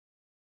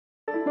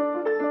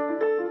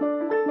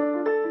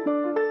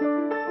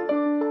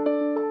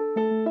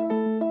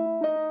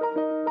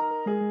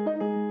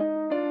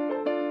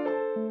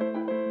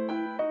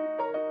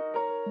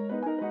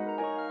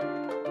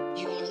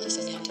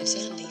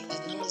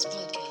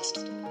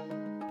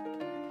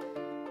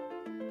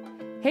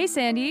Hey,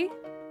 Sandy.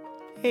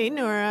 Hey,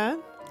 Nora.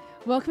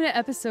 Welcome to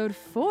episode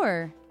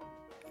 4.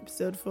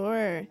 Episode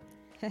 4.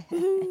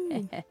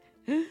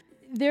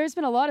 There's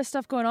been a lot of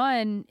stuff going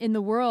on in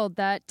the world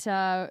that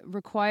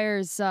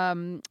requires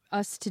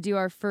us to do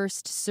our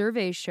first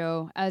survey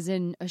show, as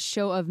in a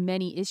show of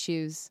many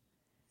issues.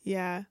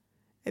 Yeah.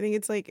 I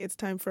think it's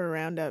time for a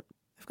roundup.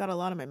 I've got a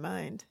lot on my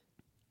mind.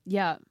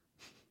 Yeah.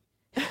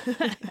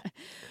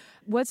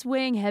 What's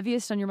weighing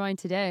heaviest on your mind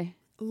today?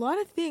 A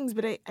lot of things,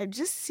 but I've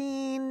just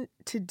seen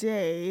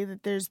today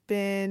that there's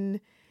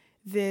been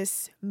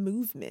this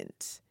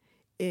movement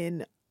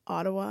in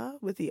Ottawa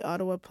with the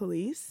Ottawa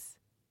police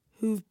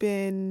who've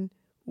been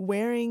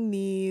wearing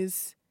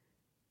these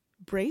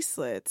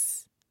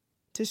bracelets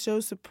to show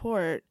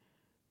support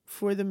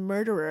for the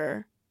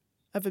murderer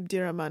of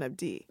Abdirahman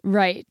Abdi.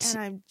 Right.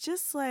 And I'm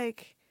just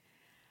like,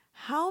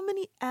 how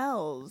many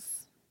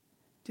L's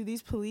do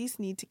these police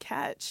need to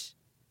catch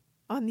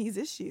on these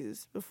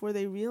issues before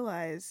they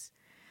realize,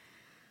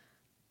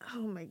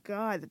 oh my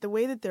God, that the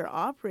way that they're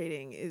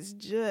operating is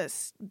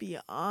just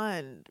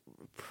beyond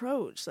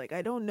reproach. Like,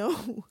 I don't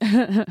know.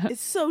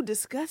 It's so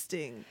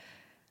disgusting.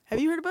 Have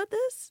you heard about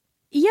this?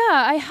 Yeah,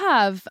 I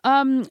have.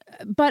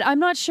 But I'm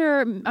not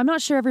sure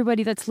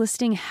everybody that's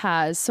listening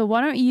has. So why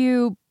don't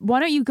you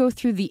go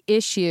through the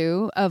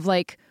issue of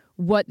like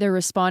what they're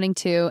responding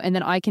to, and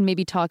then I can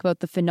maybe talk about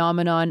the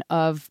phenomenon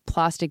of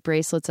plastic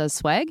bracelets as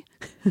swag?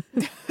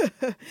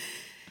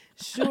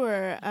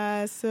 Sure.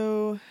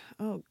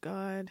 Oh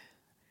God.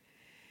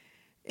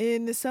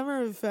 In the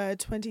summer of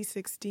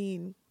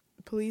 2016,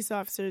 police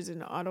officers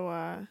in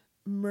Ottawa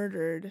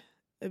murdered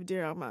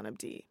Abdirahman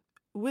Abdi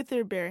with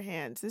their bare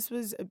hands. This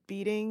was a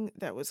beating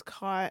that was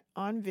caught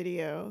on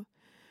video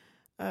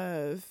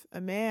of a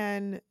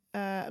man,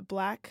 a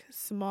black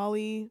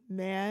Somali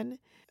man,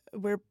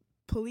 where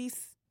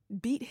police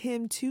beat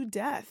him to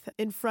death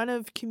in front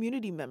of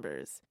community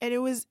members. And it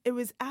was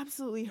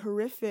absolutely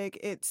horrific.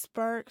 It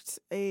sparked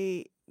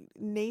a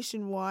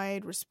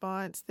nationwide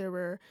response. There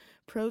were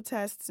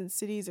protests in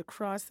cities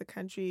across the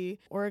country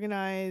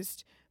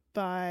organized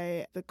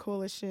by the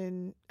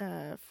Coalition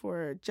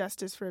for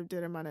Justice for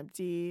Abdirahman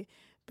Abdi,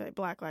 by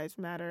Black Lives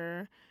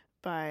Matter,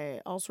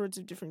 by all sorts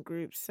of different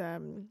groups.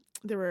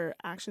 There were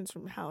actions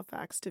from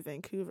Halifax to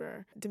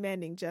Vancouver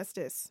demanding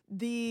justice.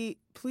 The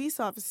police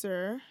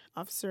officer,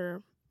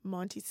 Officer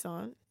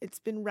Montison, it's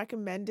been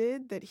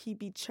recommended that he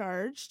be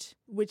charged,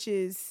 which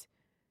is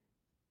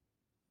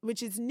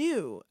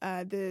new.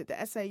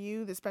 The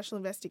SIU, the Special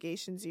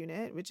Investigations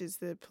Unit, which is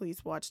the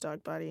police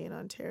watchdog body in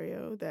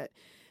Ontario, that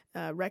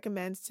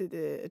recommends to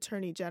the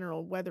Attorney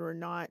General whether or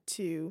not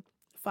to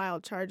file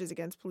charges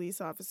against police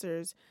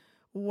officers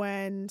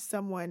when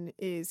someone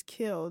is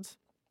killed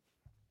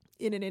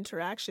in an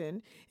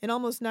interaction. In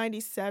almost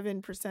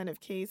 97% of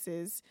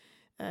cases,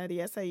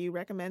 the SIU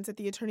recommends that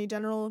the Attorney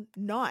General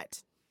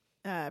not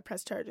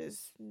press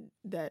charges,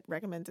 that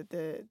recommends that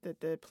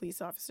the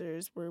police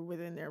officers were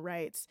within their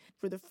rights.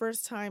 For the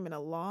first time in a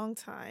long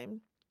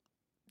time,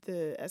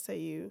 the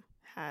SIU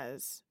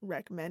has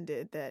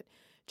recommended that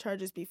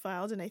charges be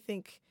filed, and I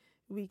think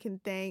we can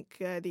thank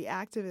the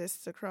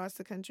activists across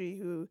the country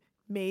who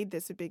made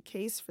this a big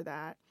case for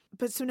that.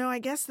 But so now I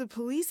guess the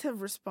police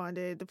have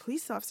responded, the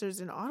police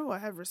officers in Ottawa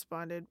have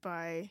responded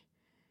by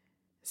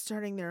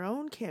starting their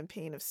own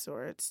campaign of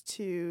sorts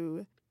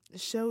to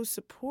show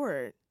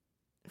support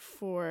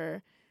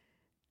for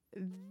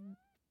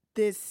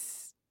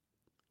this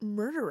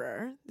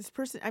murderer, this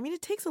person. I mean,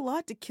 it takes a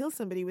lot to kill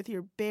somebody with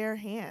your bare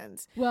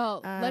hands.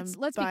 Well, let's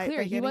be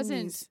clear. He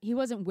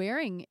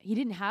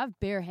didn't have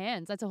bare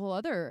hands. That's a whole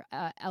other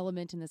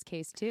element in this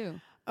case too.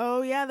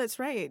 Oh yeah, that's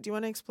right. Do you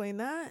want to explain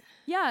that?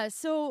 Yeah.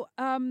 So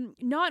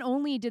not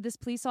only did this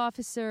police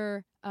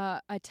officer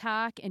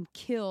attack and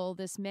kill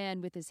this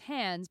man with his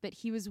hands, but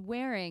he was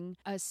wearing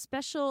a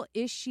special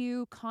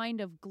issue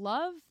kind of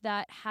glove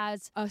that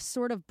has a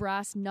sort of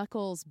brass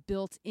knuckles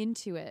built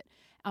into it,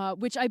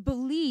 which I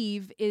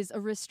believe is a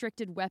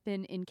restricted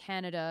weapon in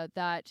Canada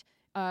that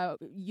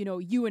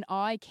you and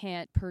I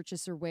can't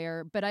purchase or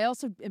wear, but I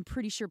also am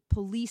pretty sure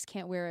police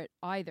can't wear it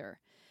either.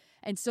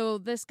 And so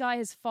this guy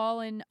has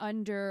fallen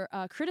under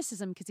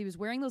criticism because he was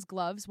wearing those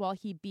gloves while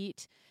he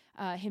beat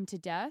him to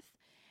death.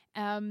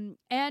 And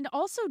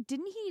also,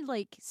 didn't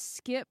he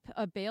skip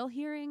a bail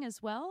hearing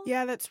as well?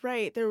 Yeah, that's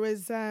right. There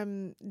was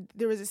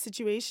a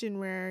situation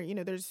where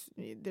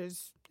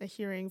there's a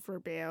hearing for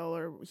bail,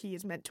 or he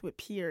is meant to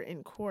appear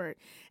in court,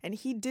 and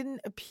he didn't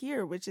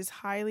appear, which is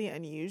highly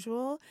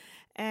unusual.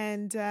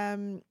 And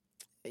in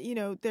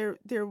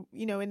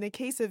the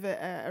case of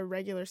a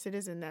regular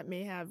citizen, that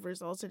may have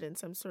resulted in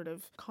some sort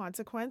of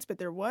consequence, but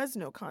there was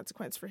no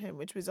consequence for him,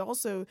 which was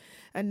also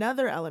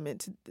another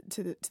element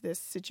to this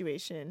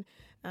situation.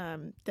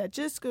 That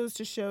just goes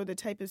to show the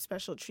type of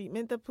special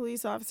treatment that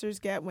police officers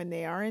get when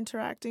they are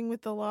interacting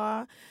with the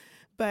law.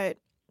 But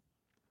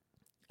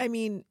I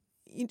mean,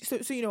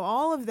 so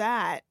all of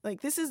that,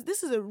 this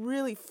is a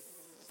really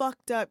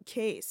fucked up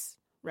case,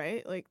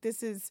 right?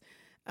 This is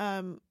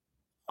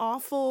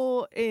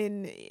awful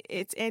in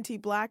its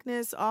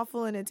anti-blackness,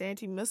 awful in its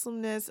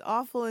anti-Muslimness,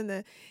 awful in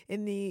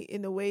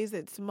the ways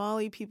that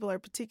Somali people are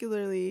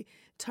particularly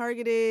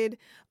targeted,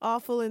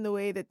 awful in the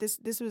way that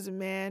this was a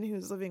man who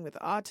was living with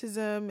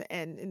autism,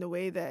 and in the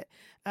way that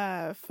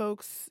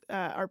folks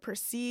are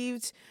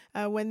perceived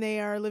when they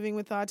are living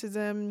with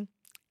autism.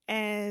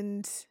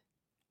 And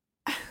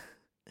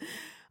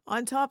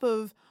on top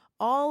of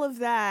all of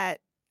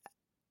that,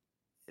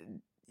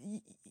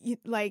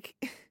 like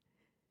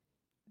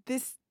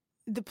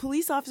the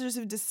police officers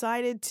have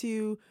decided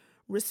to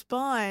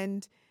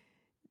respond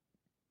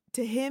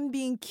to him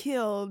being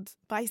killed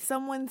by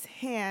someone's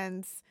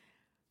hands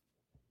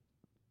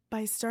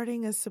by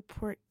starting a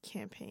support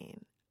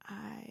campaign.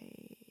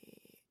 I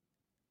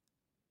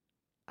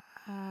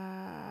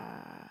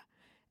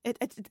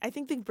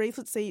think the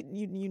bracelets say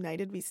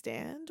 "United We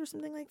Stand" or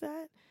something like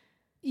that.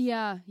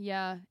 Yeah.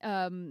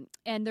 And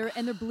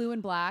they're blue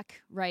and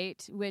black,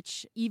 right?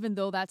 Which, even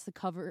though that's the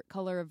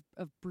color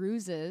of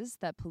bruises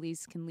that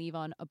police can leave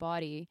on a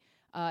body,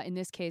 in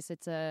this case,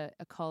 it's a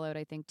call out,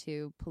 I think,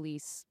 to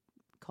police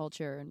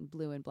culture and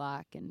blue and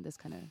black and this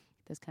kind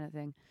of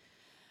thing.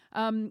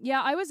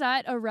 I was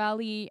at a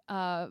rally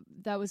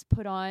that was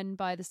put on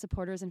by the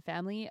supporters and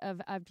family of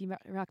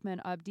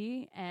Abdirahman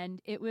Abdi, and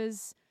it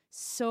was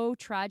so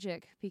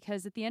tragic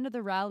because at the end of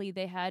the rally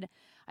they had,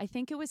 I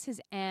think it was his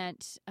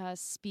aunt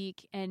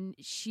speak, and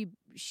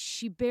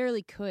she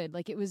barely could.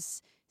 Like, it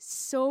was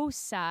so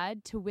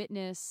sad to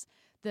witness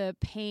the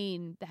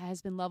pain that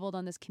has been leveled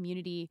on this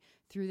community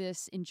through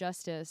this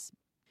injustice.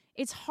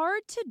 It's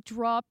hard to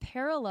draw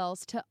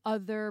parallels to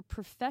other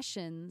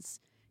professions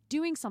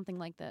doing something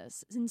like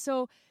this. And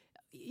so,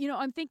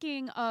 I'm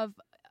thinking of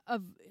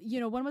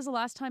when was the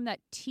last time that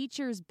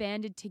teachers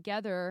banded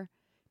together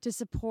to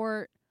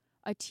support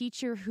a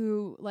teacher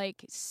who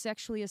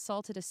sexually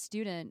assaulted a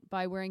student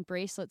by wearing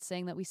bracelets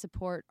saying that we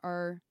support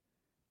our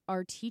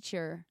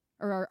teacher,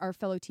 or our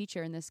fellow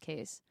teacher in this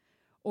case,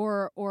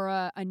 or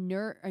a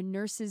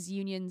nurses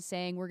union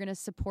saying we're going to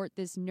support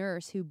this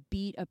nurse who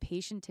beat a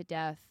patient to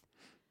death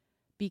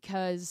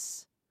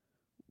because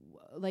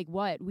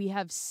we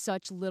have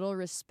such little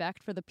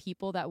respect for the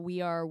people that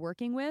we are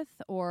working with,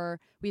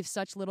 or we have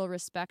such little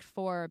respect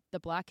for the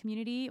Black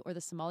community or the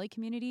Somali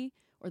community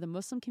or the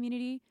Muslim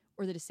community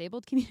or the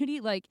disabled community.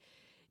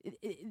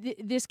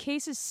 This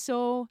case is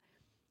so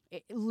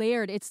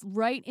layered. It's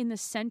right in the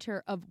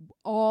center of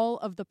all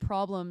of the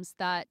problems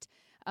that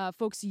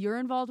folks you're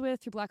involved with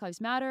through Black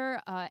Lives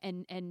Matter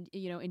and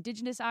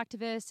Indigenous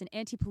activists and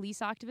anti-police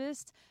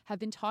activists have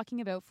been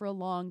talking about for a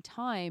long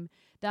time,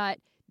 that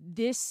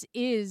this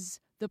is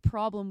the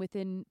problem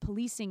within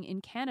policing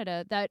in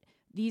Canada, that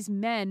these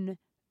men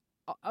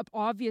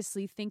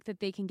obviously think that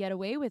they can get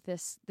away with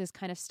this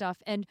kind of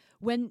stuff. And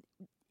when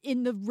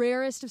in the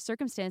rarest of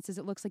circumstances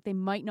it looks like they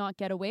might not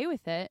get away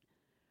with it,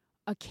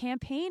 a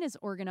campaign is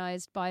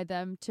organized by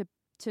them to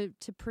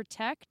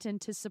protect and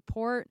to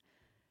support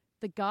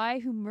the guy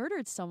who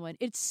murdered someone.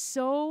 It's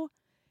so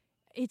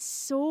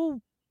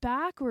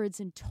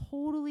backwards and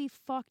totally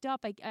fucked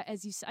up.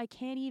 I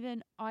can't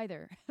even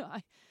either.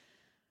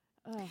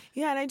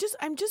 Yeah, and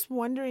I'm just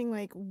wondering,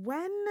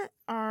 when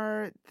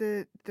are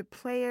the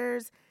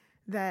players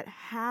that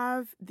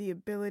have the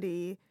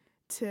ability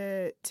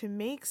to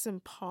make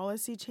some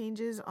policy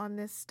changes on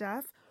this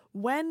stuff,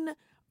 when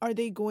are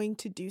they going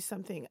to do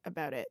something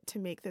about it to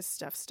make this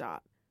stuff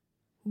stop?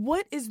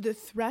 What is the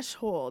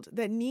threshold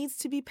that needs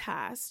to be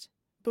passed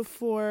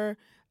before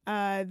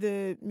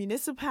the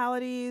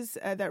municipalities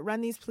that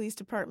run these police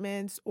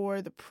departments,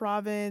 or the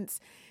province,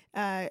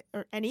 and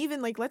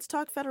even let's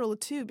talk federal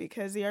too,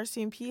 because the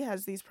RCMP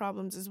has these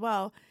problems as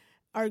well,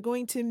 are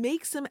going to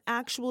make some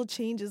actual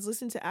changes,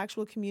 listen to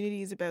actual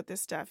communities about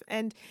this stuff?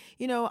 And,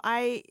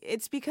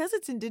 it's because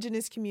it's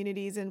Indigenous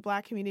communities and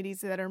Black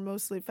communities that are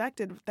mostly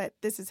affected that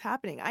this is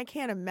happening. I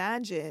can't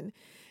imagine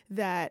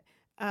that,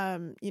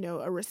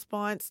 a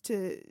response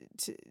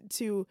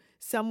to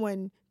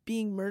someone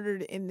being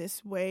murdered in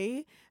this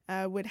way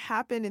would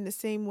happen in the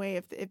same way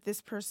if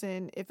this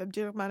person, if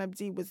Abdirahman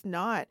Abdi was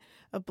not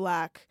a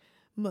Black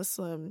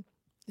Muslim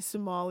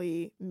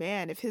Somali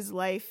man, if his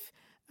life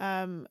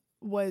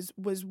was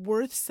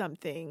worth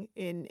something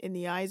in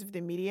the eyes of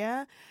the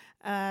media.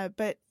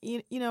 But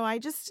I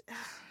just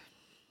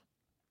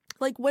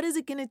what is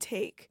it going to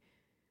take?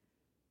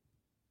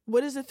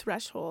 What is the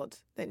threshold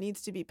that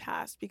needs to be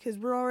passed? Because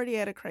we're already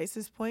at a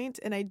crisis point,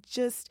 and I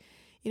just,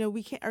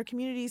 our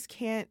communities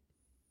can't,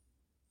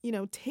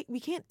 we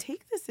can't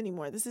take this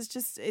anymore. This is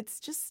just,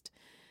 it's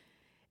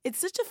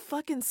such a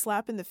fucking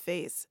slap in the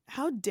face.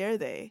 How dare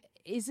they?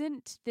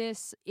 Isn't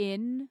this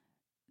in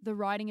the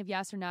riding of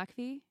Yasser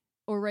Naqvi,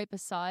 or right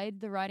beside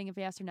the riding of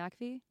Yasser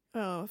Naqvi?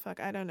 Oh, fuck.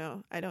 I don't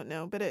know.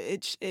 But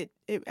it's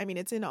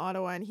in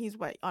Ottawa, and he's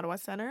Ottawa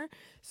Center.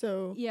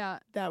 So yeah,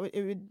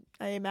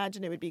 I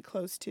imagine it would be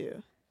close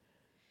to.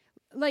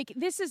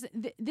 This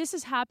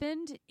has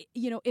happened,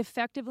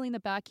 effectively in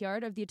the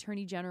backyard of the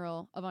Attorney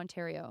General of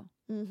Ontario.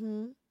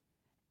 Mm-hmm.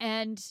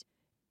 And,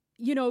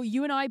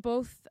 you and I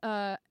both,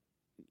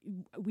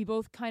 we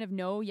both kind of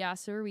know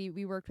Yasser.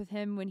 We worked with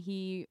him when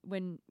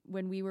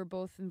we were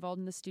both involved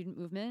in the student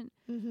movement.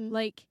 Mm-hmm.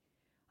 Like,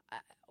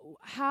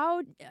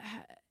 how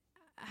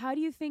do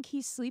you think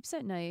he sleeps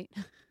at night?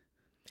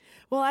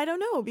 Well, I don't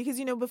know, because,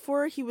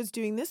 before he was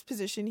doing this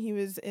position, he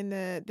was in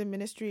the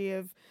Ministry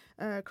of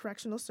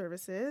Correctional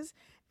Services.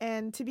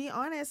 And to be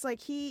honest,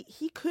 like he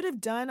could have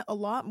done a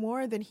lot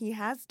more than he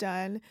has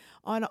done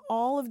on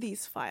all of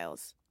these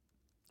files.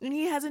 And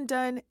he hasn't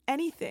done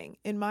anything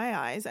in my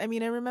eyes. I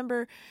mean, I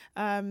remember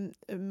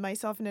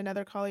myself and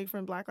another colleague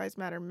from Black Lives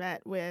Matter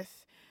met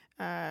with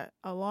a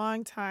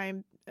long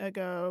time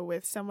ago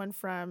with someone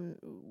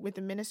with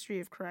the Ministry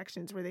of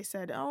Corrections, where they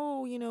said,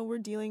 oh, we're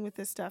dealing with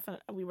this stuff. And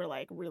we were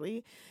like,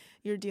 really?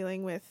 You're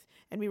dealing with,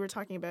 and we were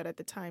talking about at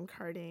the time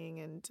carding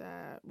and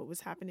what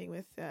was happening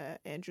with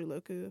Andrew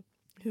Loku,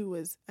 who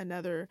was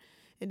another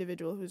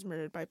individual who was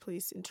murdered by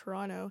police in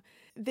Toronto.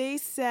 They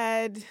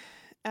said,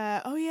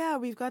 oh yeah,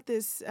 we've got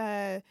this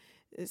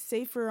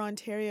Safer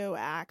Ontario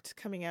Act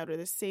coming out, or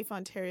the Safe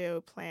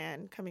Ontario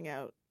Plan coming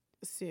out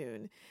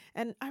soon.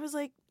 And I was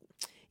like,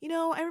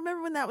 I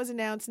remember when that was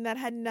announced, and that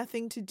had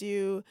nothing to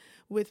do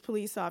with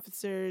police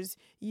officers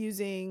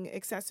using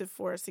excessive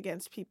force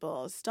against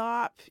people.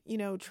 Stop,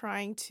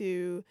 trying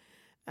to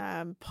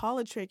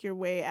politic your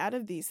way out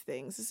of these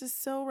things. This is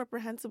so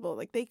reprehensible.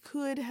 Like, they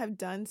could have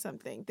done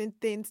something.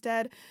 They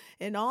instead,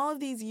 in all of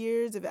these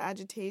years of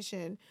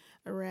agitation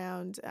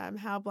around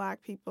how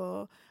Black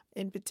people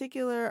in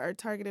particular are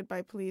targeted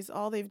by police,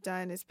 all they've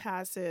done is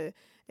pass a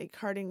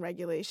carding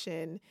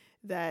regulation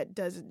that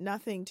does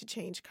nothing to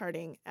change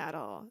carding at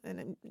all. And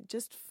I'm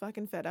just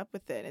fucking fed up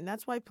with it. And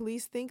that's why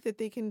police think that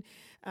they can,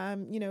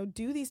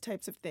 do these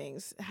types of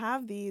things,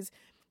 have these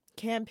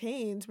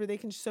campaigns where they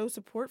can show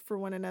support for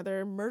one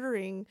another,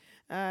 murdering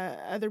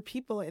other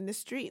people in the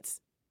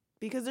streets,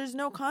 because there's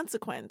no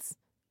consequence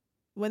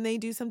when they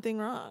do something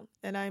wrong.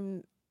 And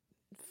I'm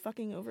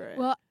fucking over it.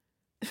 Well,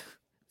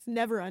 it's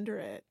never under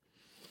it.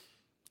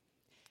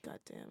 God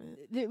damn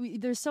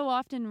it. There's so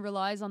often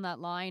relies on that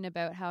line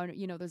about how,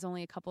 there's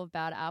only a couple of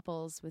bad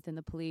apples within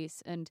the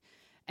police. And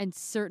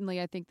certainly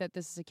I think that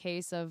this is a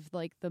case of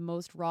like the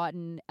most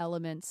rotten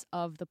elements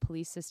of the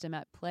police system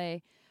at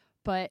play.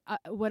 But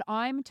what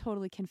I'm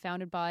totally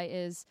confounded by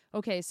is,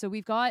 okay, so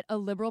we've got a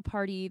Liberal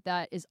Party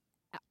that is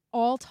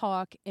all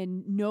talk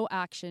and no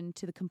action,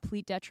 to the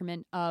complete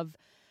detriment of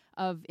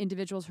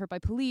individuals hurt by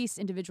police,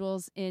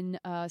 individuals in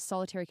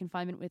solitary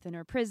confinement within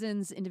our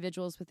prisons,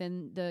 individuals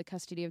within the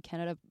custody of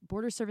Canada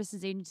Border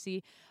Services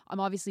Agency. I'm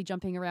obviously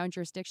jumping around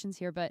jurisdictions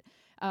here, but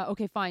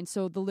okay, fine.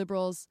 So the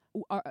Liberals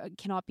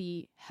cannot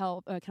be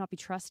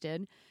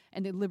trusted,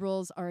 and the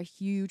Liberals are a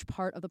huge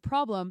part of the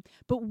problem.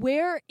 But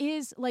what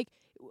is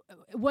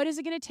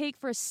it going to take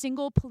for a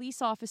single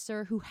police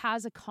officer who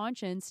has a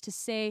conscience to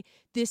say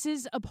this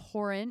is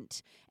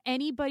abhorrent?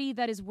 Anybody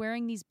that is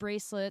wearing these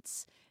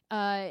bracelets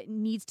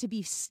needs to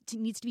be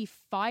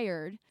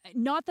fired.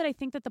 Not that I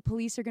think that the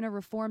police are going to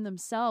reform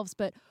themselves,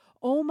 but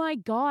oh my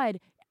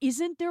God,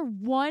 isn't there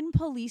one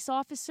police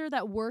officer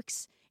that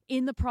works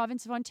in the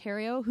province of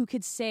Ontario who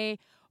could say,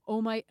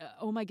 oh my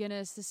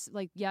goodness, this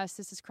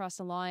has crossed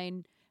the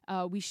line.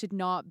 We should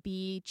not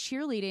be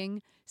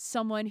cheerleading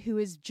someone who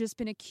has just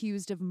been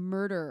accused of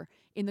murder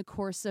in the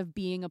course of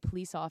being a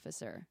police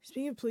officer.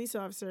 Speaking of police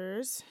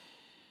officers,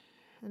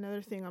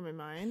 another thing on my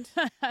mind.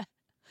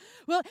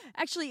 Well,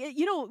 actually,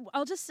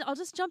 I'll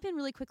just jump in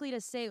really quickly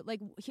to say,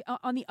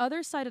 on the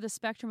other side of the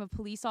spectrum of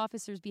police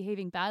officers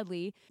behaving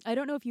badly, I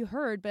don't know if you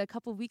heard, but a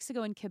couple of weeks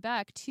ago in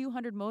Quebec,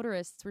 200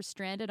 motorists were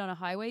stranded on a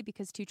highway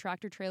because 2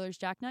 tractor trailers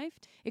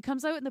jackknifed. It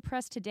comes out in the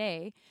press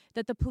today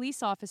that the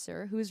police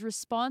officer who is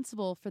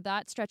responsible for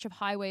that stretch of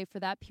highway for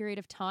that period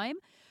of time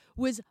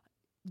was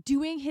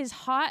doing his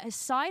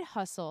side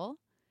hustle,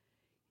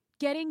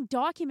 getting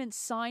documents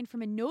signed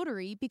from a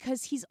notary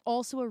because he's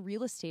also a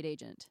real estate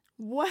agent.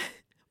 What?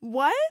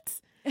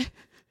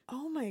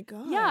 Oh my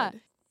God. Yeah.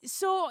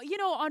 So,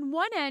 on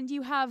one end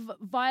you have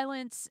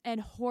violence and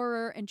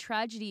horror and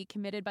tragedy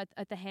committed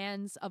at the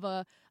hands of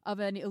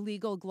an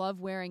illegal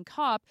glove-wearing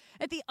cop.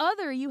 At the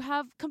other, you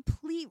have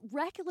complete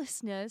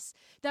recklessness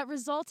that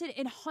resulted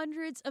in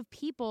hundreds of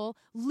people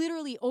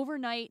literally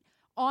overnight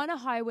on a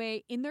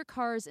highway in their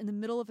cars in the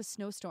middle of a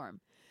snowstorm.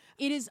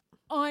 It is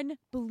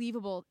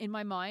unbelievable in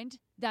my mind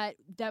that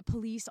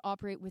police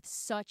operate with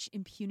such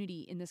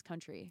impunity in this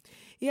country.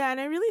 Yeah, and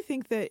I really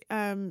think that,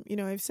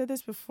 I've said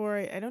this before.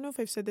 I don't know if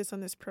I've said this on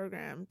this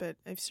program, but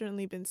I've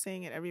certainly been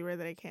saying it everywhere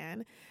that I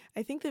can.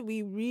 I think that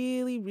we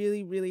really,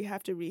 really, really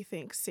have to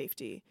rethink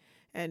safety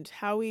and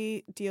how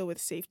we deal with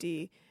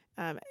safety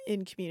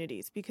in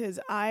communities, because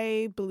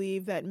I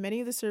believe that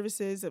many of the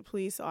services that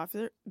police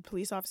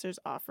officers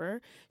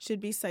offer should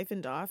be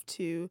siphoned off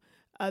to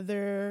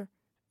other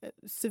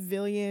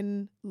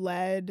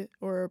civilian-led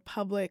or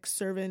public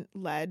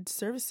servant-led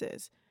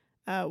services.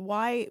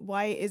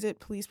 Why is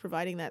it police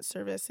providing that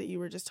service that you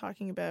were just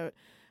talking about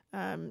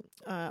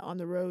on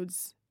the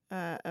roads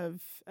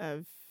of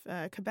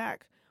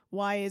Quebec?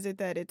 Why is it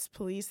that it's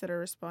police that are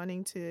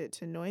responding to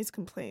noise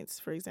complaints,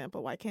 for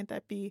example? Why can't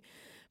that be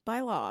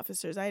bylaw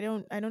officers. I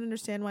don't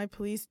understand why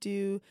police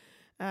do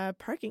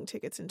parking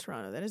tickets in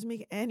Toronto. That doesn't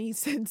make any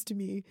sense to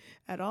me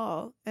at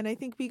all. And I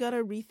think we got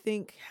to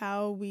rethink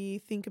how we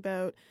think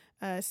about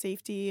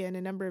safety and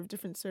a number of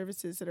different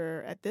services that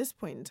are at this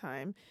point in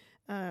time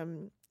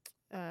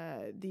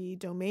the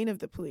domain of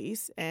the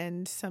police,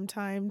 and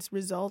sometimes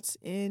results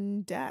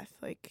in death,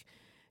 like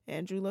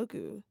Andrew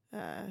Loku,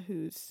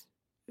 who's,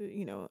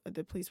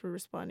 the police were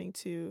responding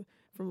to,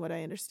 from what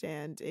I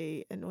understand,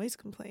 a noise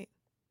complaint.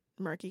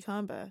 Marky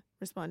Kamba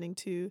responding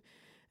to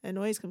a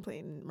noise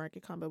complaint. Marky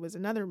Kamba was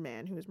another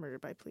man who was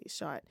murdered by police,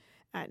 shot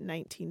at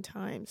 19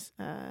 times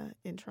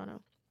in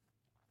Toronto.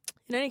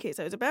 In any case,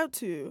 I was about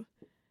to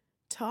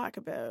talk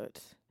about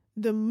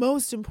the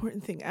most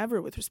important thing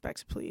ever with respect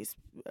to police,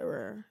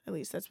 or at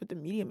least that's what the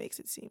media makes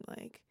it seem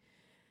like,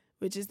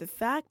 which is the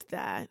fact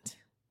that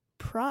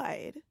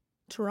Pride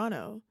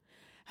Toronto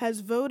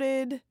has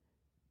voted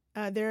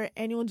their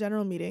annual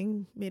general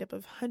meeting, made up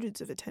of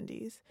hundreds of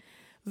attendees,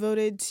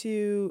 voted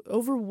to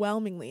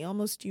overwhelmingly,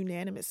 almost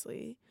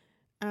unanimously,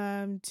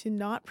 to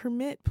not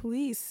permit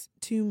police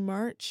to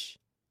march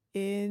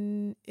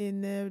in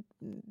the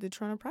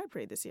Toronto Pride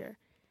Parade this year.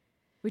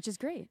 Which is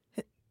great.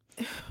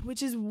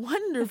 Which is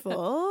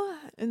wonderful.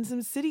 And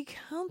some city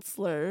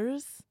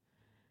councilors,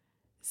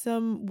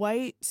 some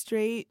white,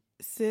 straight,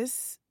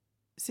 cis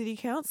city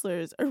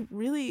councilors are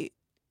really,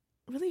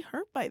 really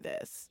hurt by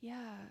this.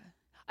 Yeah.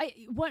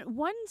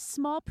 One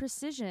small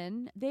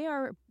precision, they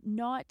are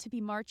not to be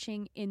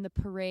marching in the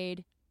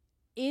parade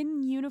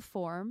in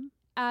uniform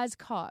as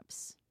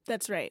cops.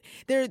 That's right.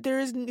 There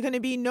is going to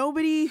be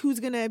nobody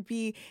who's going to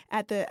be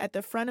at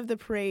the front of the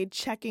parade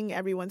checking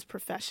everyone's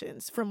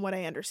professions, from what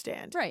I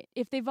understand. Right.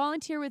 If they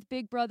volunteer with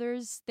Big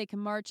Brothers, they can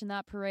march in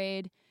that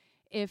parade.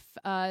 If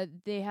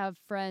they have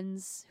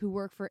friends who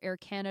work for Air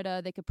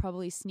Canada, they could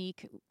probably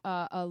sneak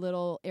a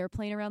little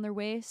airplane around their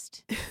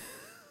waist.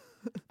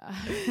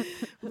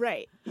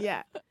 Right.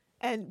 Yeah.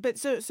 But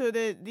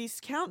these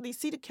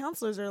city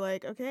councilors are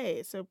like,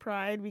 okay, so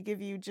Pride, we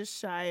give you just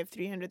shy of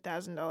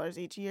 $300,000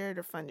 each year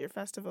to fund your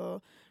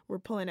festival. We're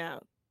pulling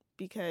out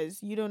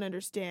because you don't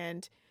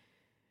understand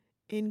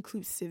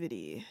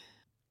inclusivity.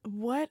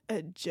 What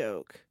a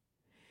joke.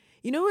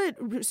 You know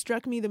what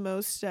struck me the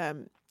most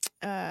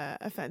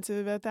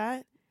offensive about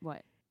that?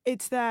 What?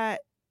 It's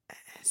that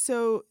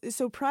so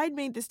Pride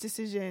made this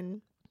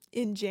decision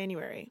in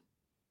January.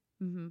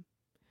 Mm-hmm.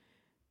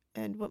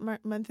 And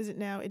what month is it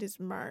now? It is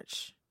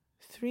March.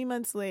 3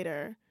 months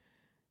later,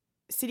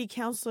 city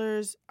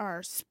councilors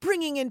are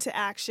springing into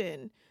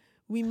action.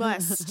 We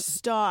must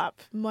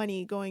stop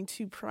money going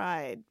to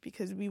Pride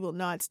because we will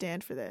not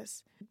stand for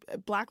this.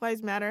 Black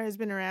Lives Matter has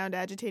been around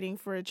agitating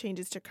for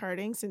changes to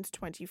carding since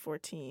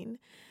 2014.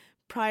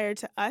 Prior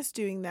to us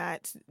doing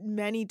that,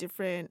 many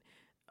different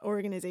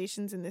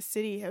organizations in the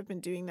city have been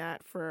doing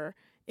that for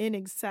in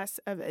excess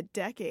of a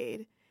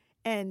decade.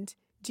 And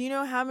do you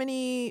know how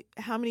many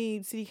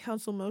city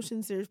council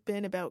motions there's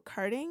been about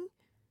carding?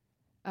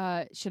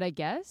 Should I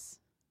guess?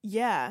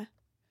 Yeah.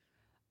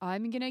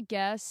 I'm going to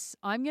guess.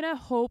 I'm going to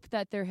hope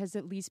that there has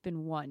at least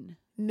been one.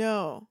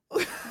 No.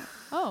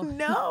 Oh.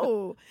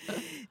 No.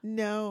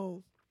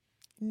 No.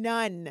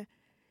 None.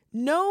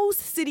 No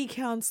city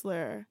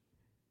councilor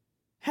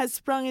has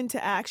sprung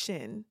into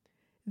action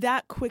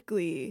that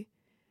quickly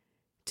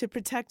to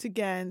protect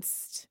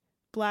against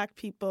Black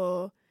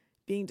people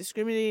being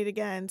discriminated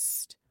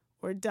against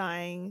or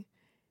dying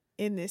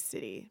in this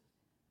city.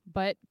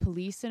 But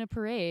police in a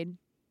parade.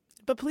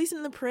 But police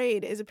in the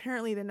parade is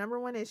apparently the number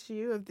one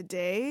issue of the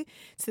day.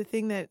 It's the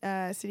thing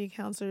that city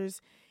councilors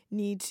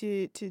need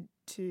to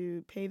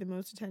pay the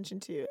most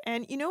attention to.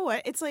 And you know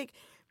what? It's like,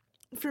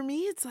 for me,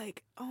 it's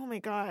like, oh my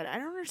God, I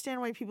don't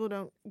understand why people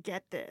don't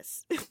get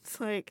this. It's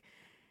like,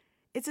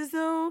 it's as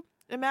though,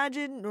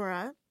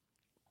 Nora,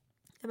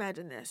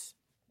 imagine this.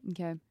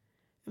 Okay.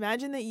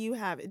 Imagine that you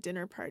have a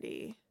dinner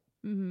party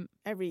Mm-hmm.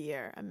 every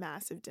year, a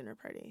massive dinner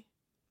party.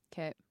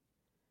 Okay.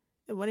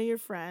 And one of your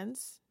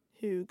friends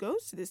who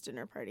goes to this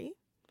dinner party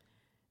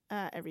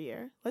every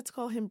year, let's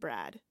call him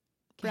Brad.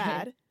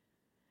 Brad,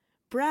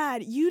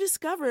 you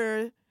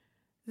discover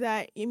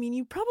that, I mean,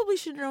 you probably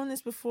should have known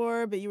this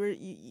before, but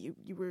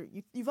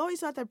you've always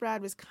thought that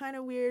Brad was kind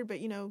of weird,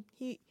 but you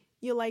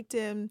liked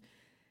him.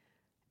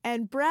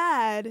 And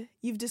Brad,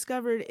 you've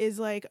discovered, is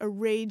like a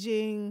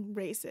raging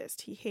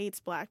racist. He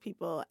hates Black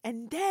people.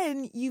 And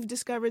then you've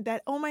discovered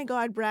that, oh my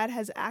God, Brad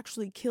has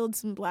actually killed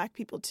some Black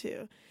people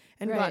too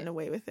and gotten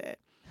away with it.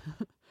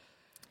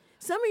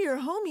 Some of your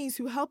homies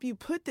who help you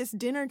put this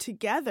dinner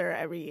together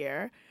every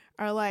year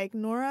are like,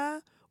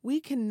 Nora,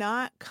 we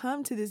cannot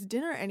come to this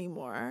dinner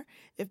anymore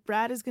if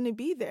Brad is going to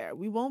be there.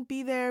 We won't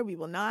be there. We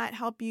will not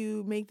help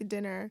you make the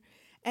dinner.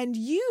 And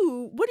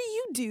what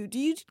do? Do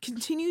you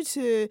continue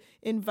to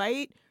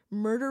invite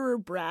murderer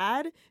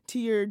Brad to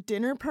your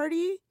dinner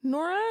party,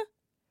 Nora?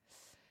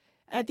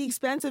 At the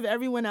expense of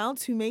everyone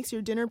else who makes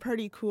your dinner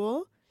party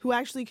cool, who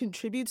actually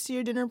contributes to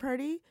your dinner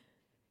party?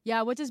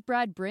 Yeah, what does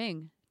Brad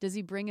bring? Does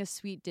he bring a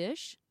sweet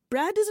dish?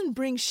 Brad doesn't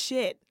bring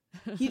shit.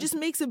 He just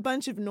makes a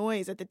bunch of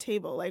noise at the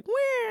table, like,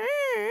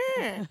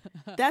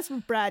 That's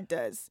what Brad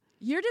does.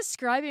 You're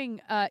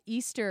describing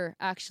Easter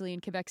actually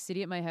in Quebec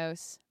City at my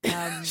house,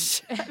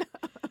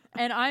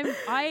 and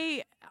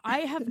I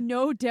have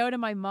no doubt in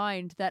my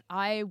mind that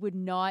I would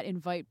not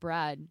invite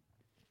Brad.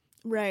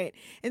 Right.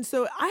 And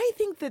so I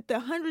think that the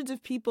hundreds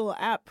of people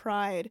at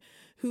Pride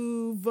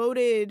who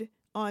voted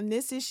on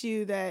this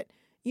issue that,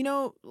 you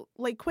know,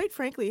 like quite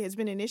frankly has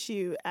been an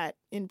issue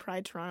in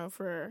Pride Toronto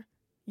for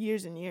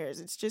years and years.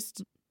 It's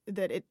just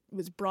that it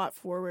was brought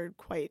forward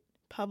quite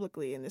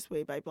publicly in this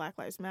way by Black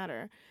Lives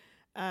Matter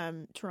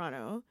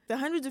Toronto. The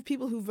hundreds of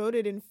people who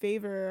voted in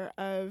favor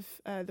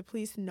of the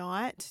police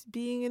not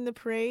being in the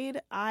parade,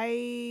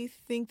 I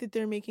think that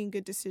they're making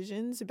good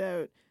decisions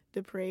about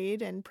the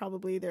parade and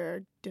probably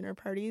their dinner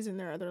parties and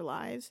their other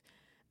lives.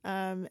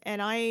 And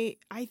I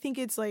think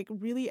it's like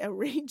really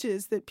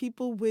outrageous that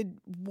people would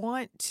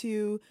want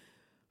to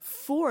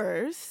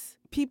force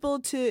people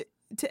to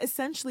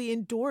essentially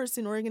endorse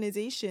an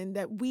organization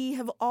that we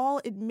have all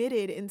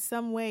admitted in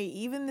some way,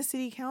 even the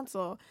city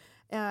council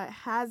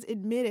has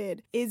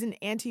admitted is an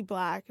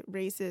anti-Black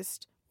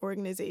racist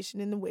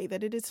organization in the way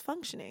that it is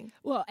functioning.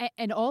 Well,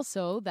 and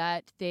also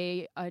that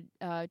they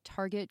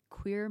target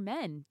queer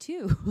men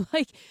too.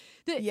 Like,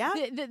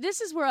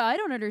 this is where I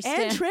don't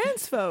understand. And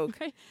trans folk.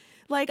 Right?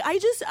 Like, I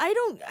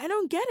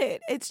don't get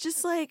it. It's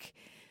just like,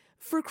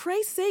 for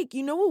Christ's sake,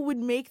 you know what would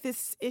make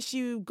this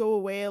issue go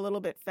away a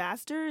little bit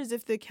faster is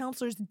if the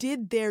counselors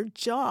did their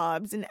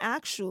jobs and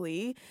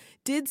actually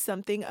did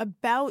something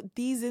about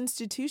these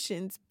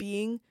institutions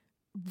being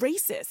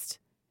racist.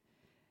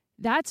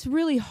 That's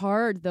really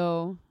hard,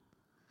 though.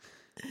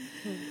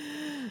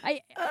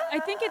 I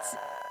think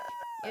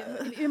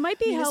it might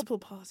be municipal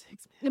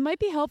politics. Man. It might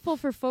be helpful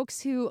for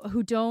folks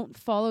who don't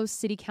follow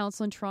city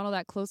council in Toronto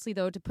that closely,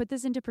 though, to put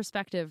this into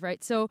perspective,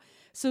 right? So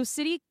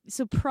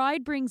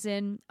Pride brings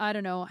in, I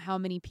don't know how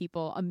many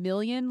people, 1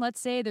 million, let's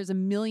say. There's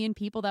 1 million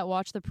people that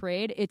watch the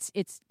parade.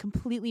 It's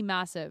completely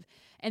massive.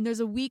 And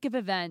there's a week of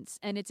events,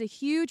 and it's a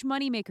huge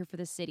moneymaker for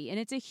the city, and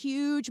it's a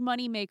huge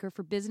moneymaker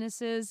for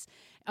businesses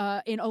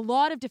in a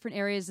lot of different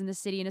areas in the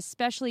city, and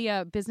especially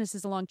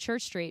businesses along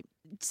Church Street.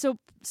 So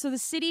the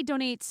city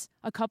donates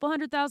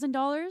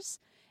 $200,000,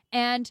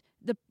 and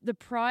the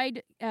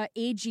Pride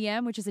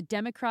AGM, which is a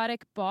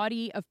democratic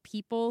body of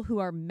people who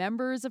are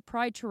members of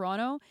Pride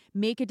Toronto,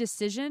 make a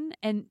decision,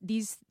 and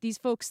these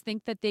folks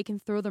think that they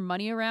can throw their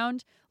money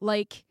around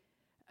like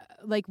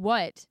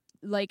what?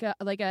 Like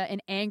an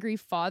angry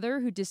father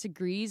who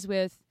disagrees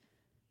with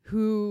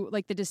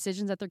the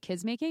decisions that their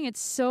kid's making. It's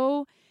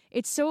so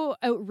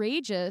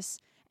outrageous,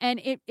 and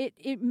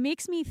it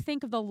makes me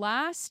think of the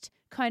last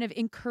kind of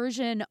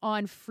incursion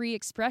on free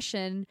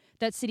expression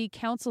that city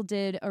council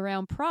did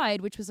around Pride,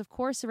 which was of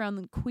course around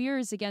the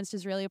queers against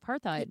Israeli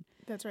apartheid.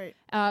 That's right.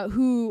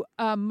 Who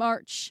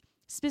march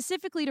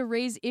specifically to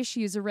raise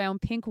issues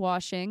around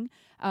pinkwashing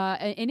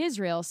in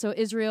Israel. So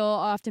Israel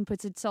often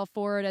puts itself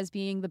forward as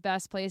being the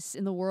best place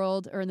in the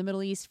world or in the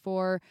Middle East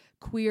for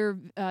queer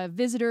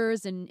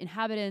visitors and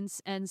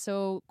inhabitants. And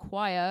so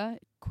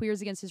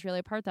Queers Against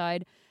Israeli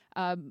Apartheid,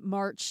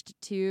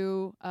 marched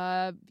to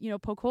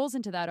poke holes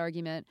into that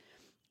argument.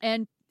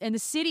 And the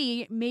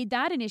city made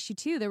that an issue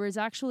too. There was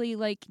actually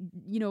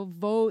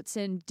votes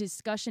and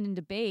discussion and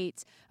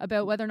debates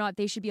about whether or not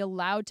they should be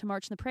allowed to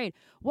march in the parade.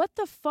 What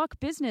the fuck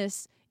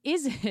business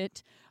is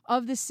it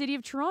of the city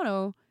of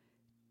Toronto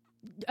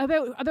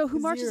about who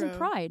marches in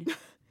Pride?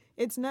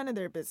 It's none of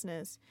their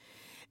business.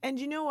 And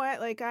you know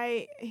what? Like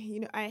I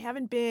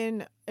haven't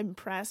been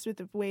impressed with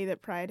the way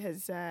that Pride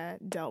has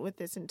dealt with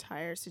this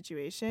entire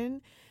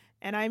situation.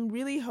 And I'm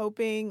really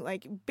hoping,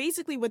 like,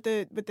 basically what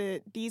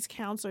these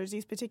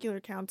particular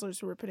counselors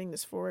who are putting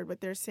this forward,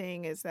 what they're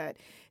saying is that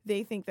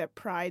they think that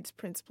Pride's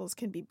principles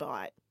can be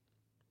bought,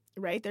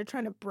 right? They're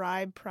trying to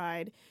bribe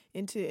Pride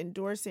into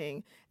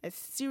endorsing a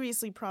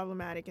seriously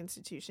problematic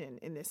institution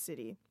in this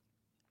city.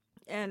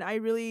 And I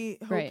really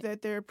hope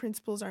that their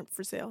principles aren't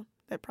for sale,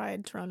 that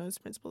Pride Toronto's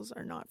principles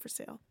are not for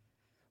sale.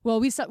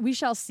 Well, we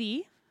shall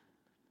see.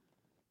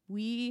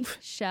 We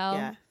shall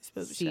yeah, I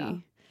suppose see.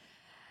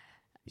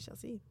 We shall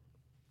see.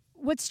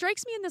 What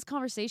strikes me in this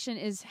conversation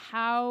is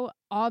how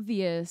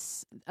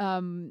obvious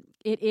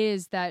it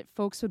is that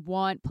folks would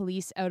want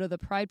police out of the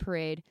Pride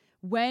Parade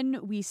when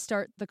we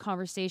start the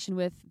conversation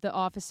with the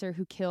officer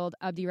who killed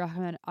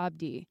Abdirahman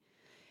Abdi.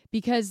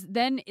 Because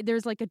then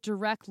there's like a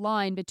direct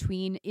line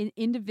between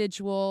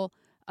individual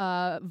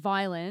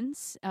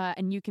violence,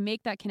 and you can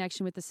make that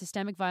connection with the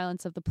systemic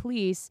violence of the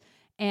police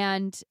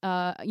and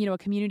a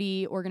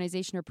community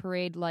organization or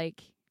parade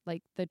like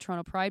the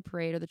Toronto Pride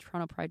Parade or the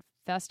Toronto Pride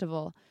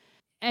Festival.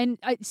 And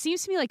it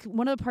seems to me like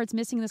one of the parts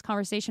missing in this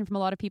conversation from a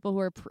lot of people who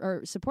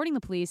are supporting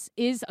the police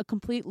is a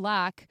complete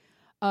lack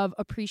of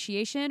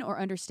appreciation or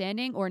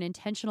understanding or an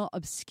intentional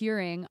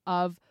obscuring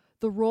of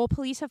the role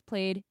police have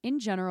played in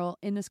general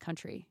in this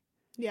country.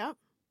 Yeah.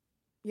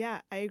 Yeah,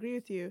 I agree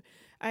with you.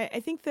 I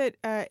think that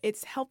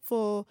it's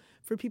helpful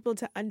for people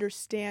to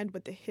understand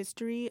what the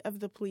history of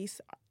the police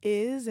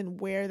is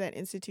and where that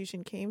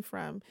institution came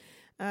from.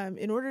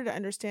 in order to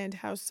understand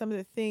how some of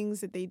the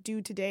things that they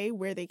do today,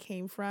 where they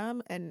came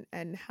from,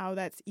 and how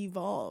that's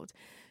evolved.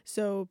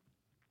 So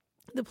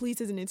the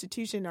police as an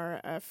institution are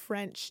a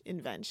French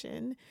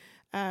invention,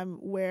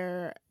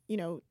 where,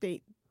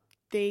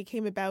 they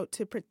came about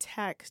to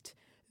protect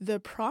the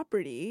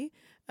property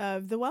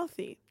of the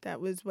wealthy. That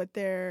was what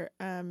their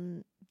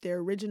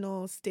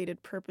original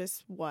stated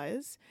purpose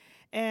was.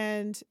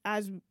 And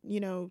as,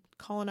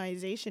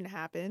 colonization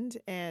happened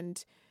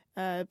and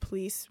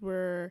police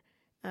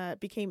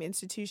became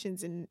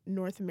institutions in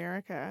North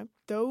America,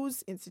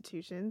 those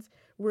institutions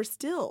were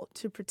still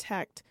to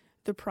protect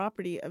the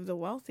property of the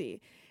wealthy.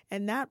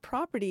 And that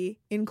property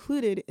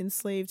included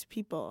enslaved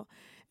people.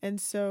 And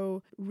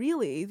so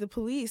really the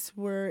police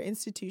were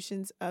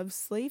institutions of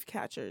slave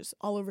catchers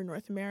all over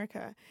North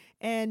America.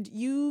 And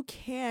you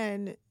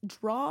can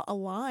draw a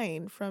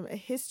line from a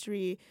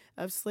history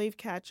of slave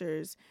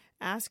catchers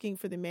asking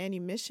for the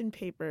manumission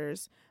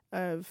papers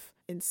of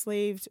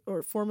enslaved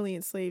or formerly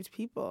enslaved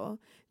people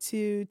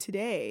to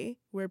today,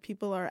 where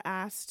people are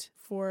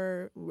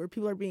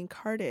being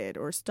carted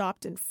or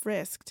stopped and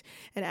frisked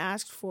and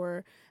asked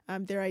for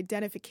their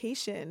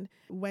identification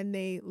when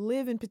they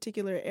live in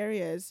particular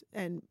areas,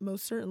 and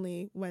most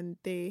certainly when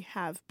they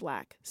have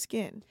black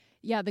skin.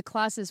 Yeah, the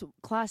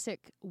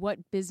classic, what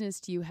business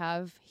do you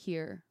have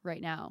here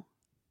right now?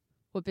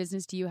 What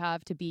business do you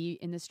have to be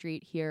in the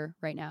street here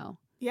right now?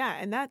 Yeah,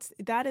 and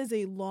that is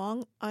a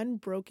long,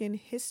 unbroken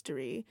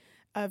history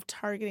of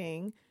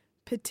targeting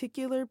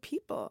particular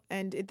people.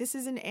 And this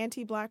is an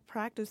anti-Black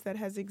practice that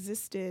has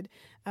existed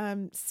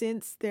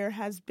since there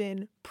has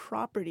been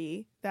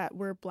property that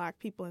were Black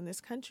people in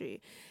this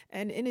country.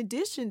 And in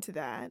addition to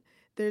that,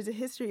 there's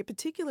a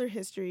particular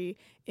history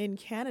in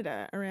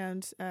Canada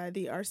around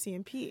the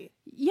RCMP.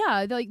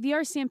 Yeah, the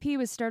RCMP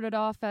was started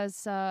off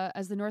as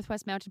the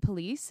Northwest Mounted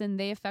Police, and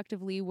they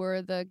effectively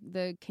were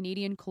the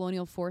Canadian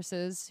colonial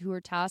forces who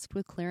were tasked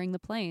with clearing the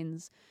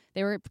plains.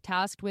 They were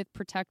tasked with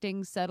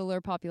protecting settler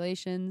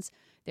populations.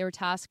 They were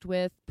tasked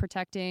with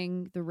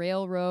protecting the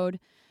railroad,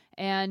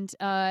 and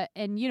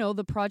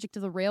the project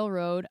of the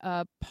railroad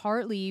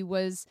partly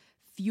was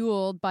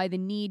fueled by the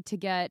need to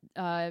get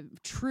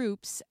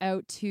troops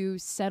out to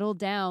settle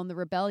down the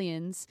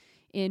rebellions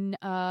in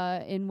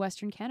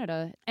Western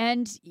Canada.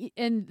 And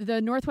the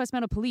Northwest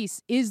Mounted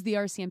Police is the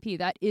RCMP.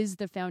 That is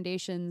the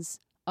foundations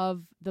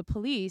of the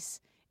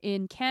police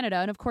in Canada.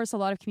 And of course, a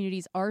lot of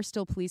communities are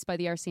still policed by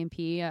the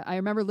RCMP. I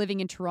remember living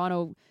in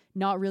Toronto,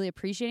 not really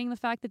appreciating the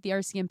fact that the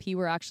RCMP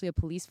were actually a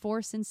police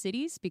force in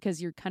cities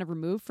because you're kind of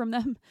removed from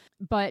them.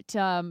 But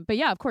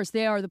yeah, of course,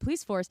 they are the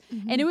police force.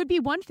 Mm-hmm. And it would be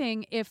one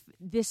thing if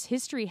this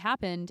history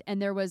happened and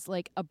there was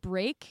like a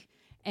break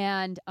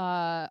and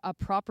a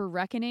proper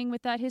reckoning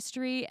with that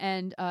history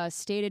and a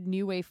stated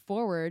new way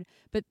forward.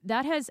 But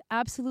that has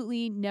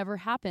absolutely never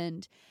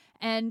happened.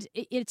 And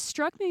it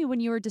struck me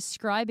when you were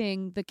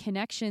describing the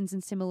connections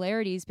and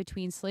similarities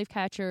between slave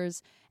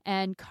catchers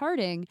and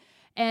carding,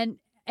 and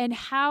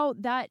how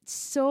that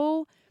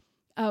so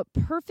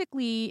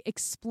perfectly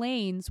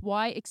explains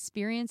why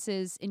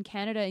experiences in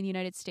Canada and the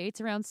United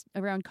States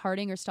around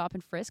carding or stop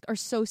and frisk are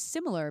so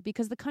similar,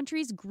 because the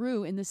countries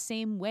grew in the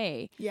same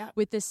way,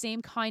 with the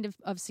same kind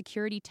of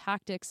security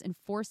tactics and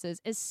forces,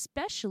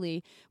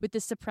 especially with the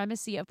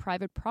supremacy of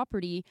private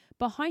property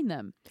behind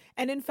them.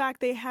 And in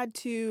fact, they had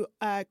to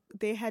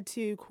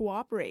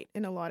cooperate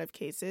in a lot of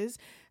cases.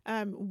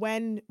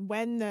 When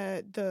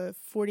the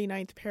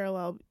 49th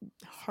parallel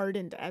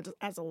hardened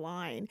as a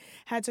line,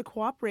 had to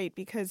cooperate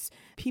because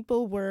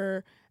people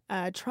were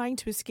trying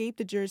to escape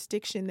the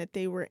jurisdiction that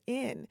they were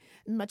in.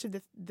 Much of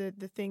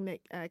the thing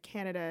that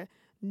Canada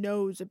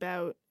knows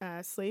about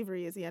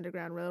slavery is the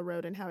Underground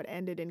Railroad and how it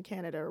ended in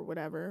Canada, or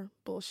whatever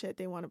bullshit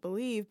they want to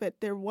believe.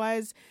 But there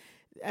was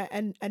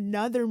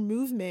another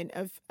movement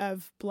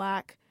of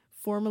Black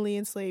formerly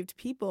enslaved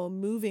people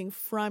moving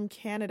from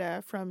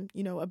Canada, from,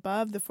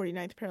 above the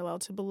 49th parallel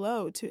to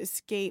below, to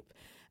escape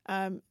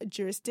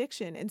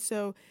jurisdiction. And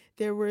so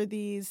there were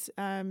these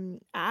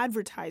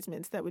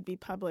advertisements that would be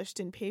published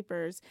in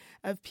papers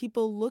of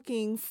people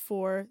looking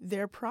for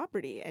their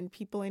property. And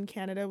people in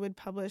Canada would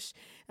publish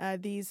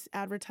these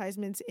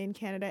advertisements in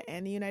Canada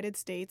and the United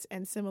States.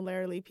 And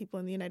similarly, people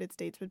in the United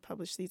States would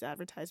publish these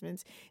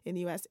advertisements in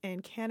the U.S.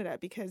 and Canada,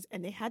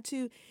 and they had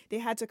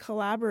to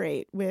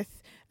collaborate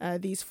with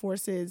these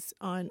forces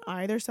on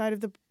either side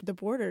of the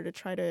border to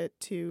try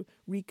to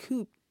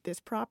recoup this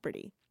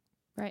property.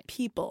 Right.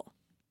 People.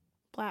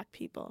 Black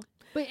people.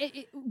 But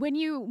when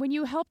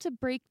you help to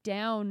break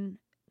down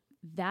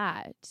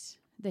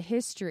the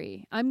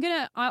history, I'm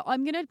gonna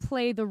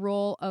play the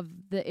role of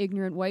the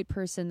ignorant white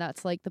person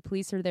that's like, the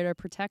police are there to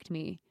protect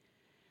me.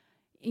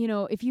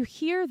 If you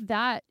hear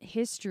that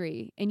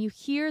history and you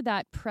hear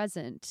that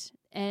present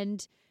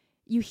and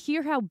you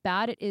hear how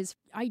bad it is,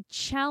 I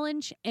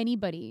challenge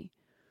anybody,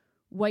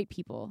 white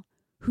people,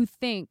 who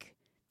think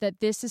that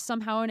this is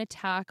somehow an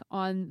attack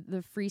on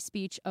the free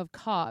speech of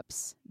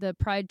cops, the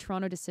Pride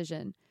Toronto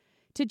decision,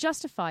 to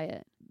justify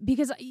it.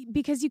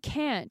 Because you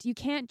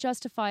can't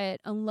justify it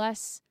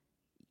unless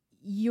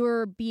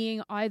you're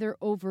being either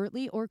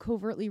overtly or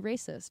covertly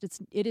racist.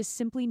 It is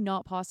simply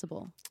not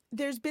possible.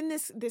 There's been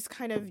this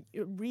kind of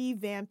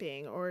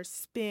revamping or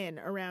spin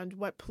around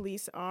what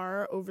police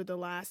are over the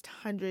last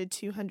 100,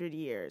 200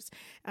 years,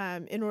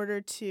 in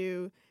order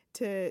to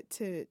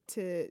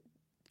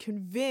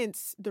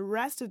convince the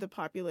rest of the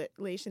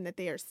population that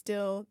they are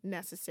still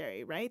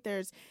necessary, right?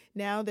 There's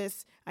now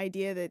this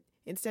idea that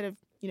instead of,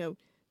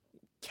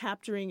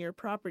 capturing your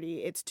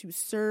property, it's to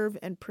serve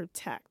and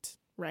protect,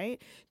 right?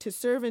 To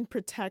serve and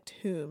protect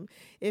whom?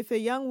 If a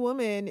young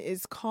woman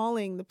is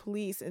calling the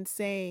police and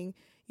saying,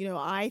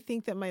 I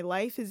think that my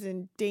life is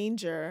in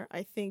danger,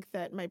 I think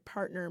that my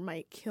partner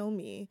might kill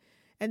me,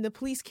 and the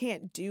police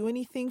can't do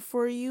anything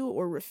for you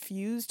or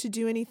refuse to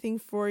do anything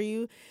for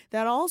you,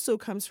 that also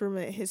comes from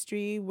a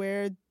history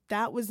where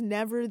that was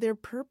never their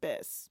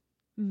purpose.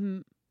 Mm-hmm.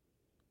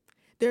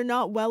 They're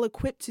not well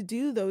equipped to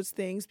do those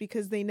things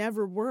because they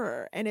never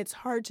were. And it's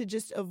hard to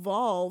just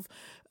evolve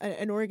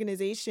an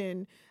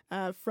organization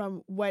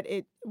from what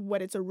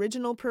its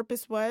original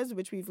purpose was,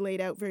 which we've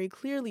laid out very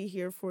clearly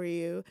here for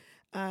you,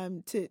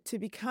 to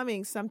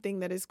becoming something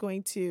that is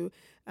going to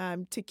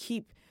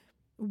keep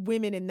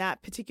women in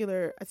that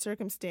particular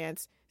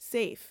circumstance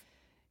safe.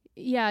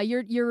 Yeah,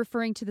 you're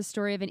referring to the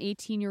story of an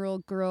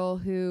 18-year-old girl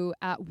who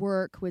at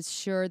work was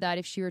sure that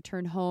if she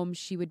returned home,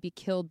 she would be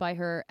killed by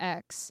her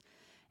ex.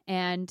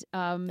 And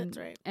That's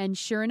right. And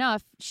sure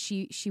enough,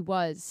 she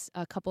was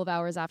a couple of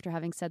hours after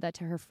having said that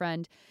to her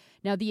friend.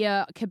 Now,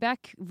 the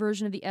Quebec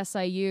version of the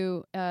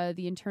SIU,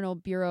 the Internal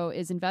Bureau,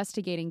 is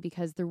investigating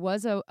because there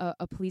was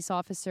a police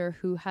officer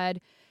who had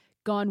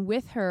gone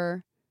with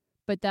her,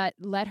 but that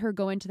let her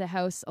go into the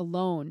house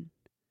alone,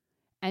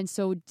 and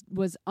so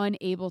was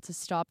unable to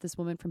stop this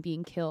woman from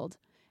being killed.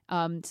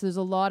 So there's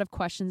a lot of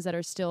questions that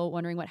are still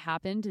wondering what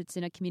happened. It's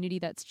in a community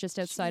that's just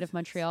outside of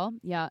Montreal.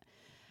 Yeah.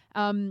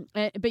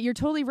 But you're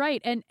totally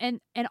right. And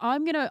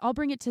I'll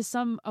bring it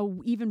to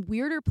even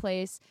weirder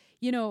place.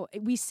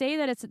 We say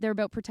that they're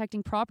about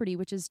protecting property,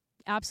 which is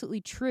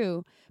absolutely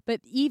true. But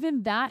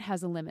even that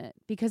has a limit,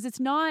 because it's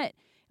not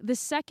the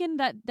second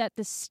that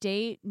the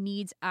state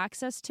needs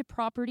access to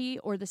property,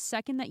 or the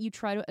second that you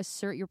try to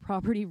assert your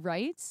property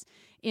rights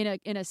in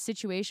a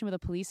situation with a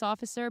police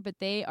officer, but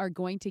they are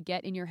going to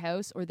get in your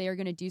house, or they are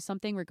going to do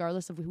something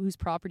regardless of whose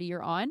property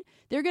you're on,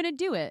 they're going to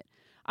do it.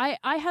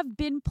 I have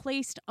been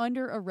placed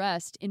under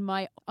arrest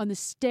on the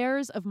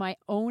stairs of my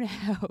own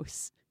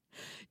house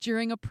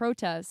during a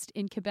protest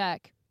in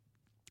Quebec.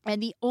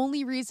 And the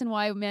only reason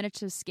why I managed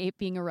to escape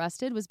being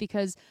arrested was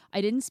because I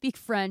didn't speak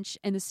French,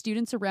 and the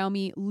students around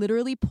me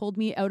literally pulled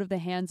me out of the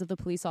hands of the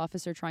police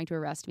officer trying to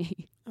arrest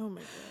me. Oh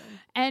my God.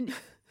 And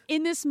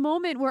in this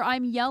moment where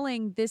I'm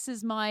yelling, "This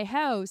is my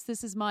house,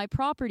 this is my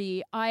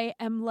property," I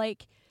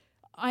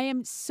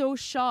am so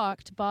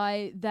shocked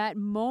by that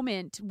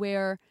moment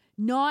where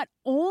not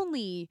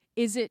only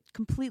is it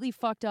completely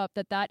fucked up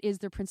that is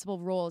their principal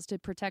role, is to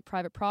protect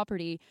private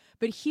property,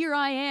 but here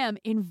I am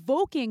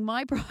invoking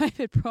my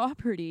private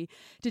property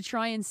to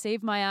try and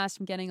save my ass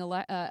from getting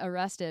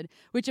arrested,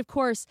 which of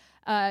course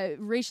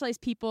racialized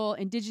people,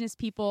 Indigenous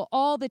people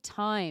all the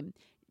time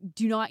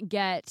do not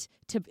get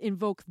to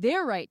invoke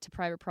their right to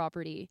private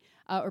property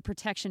or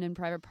protection in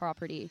private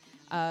property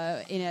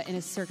in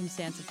a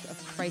circumstance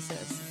of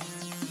crisis.